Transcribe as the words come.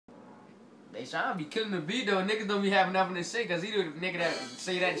They Shawn be killing the beat though. Niggas don't be having nothing to say because he the nigga that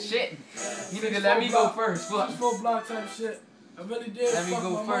say that shit. You nigga let me go first. Fuck. 4 block type shit. I really did. Let me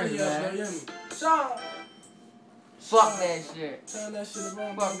go first, man. Shawn. Fuck that shit. Turn that shit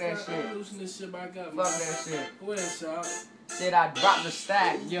around. Fuck that shit. Loosen this shit back up. Fuck that shit. Go ahead, Shawn. Said I dropped the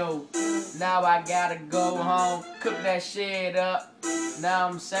stack, yo. Now I gotta go home, cook that shit up. Now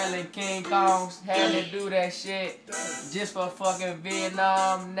I'm selling King Kongs, had to do that shit just for fucking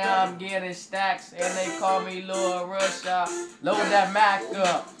Vietnam. Now I'm getting stacks and they call me Lil Rashad. Load that Mac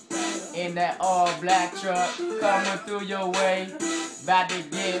up in that all black truck, coming through your way. About to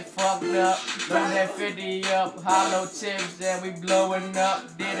get fucked up, load that 50 up, hollow tips and we blowing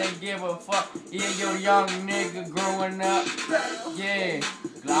up. Didn't give a fuck, yeah, your young nigga growing up. Yeah,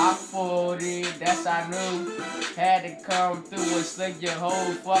 Glock 40, that's I knew. Had to come through and slick your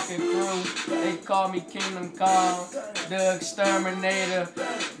whole fucking crew. They call me Kingdom Come, the exterminator.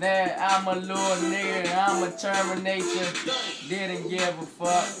 That I'm a little nigga, I'm a terminator. Didn't give a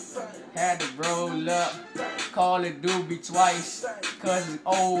fuck, had to roll up. Call it doobie twice, cause it's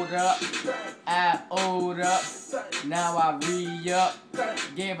old up. I owed up, now I re-up.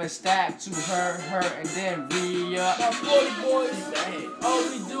 Give a stack to her, and then re-up. My 40 boys, all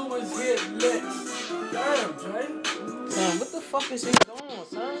we do is hit licks. Damn, Dre. Son, what the fuck is he doing,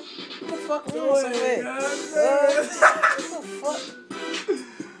 son? What the fuck is he doing, son? What the What the fuck?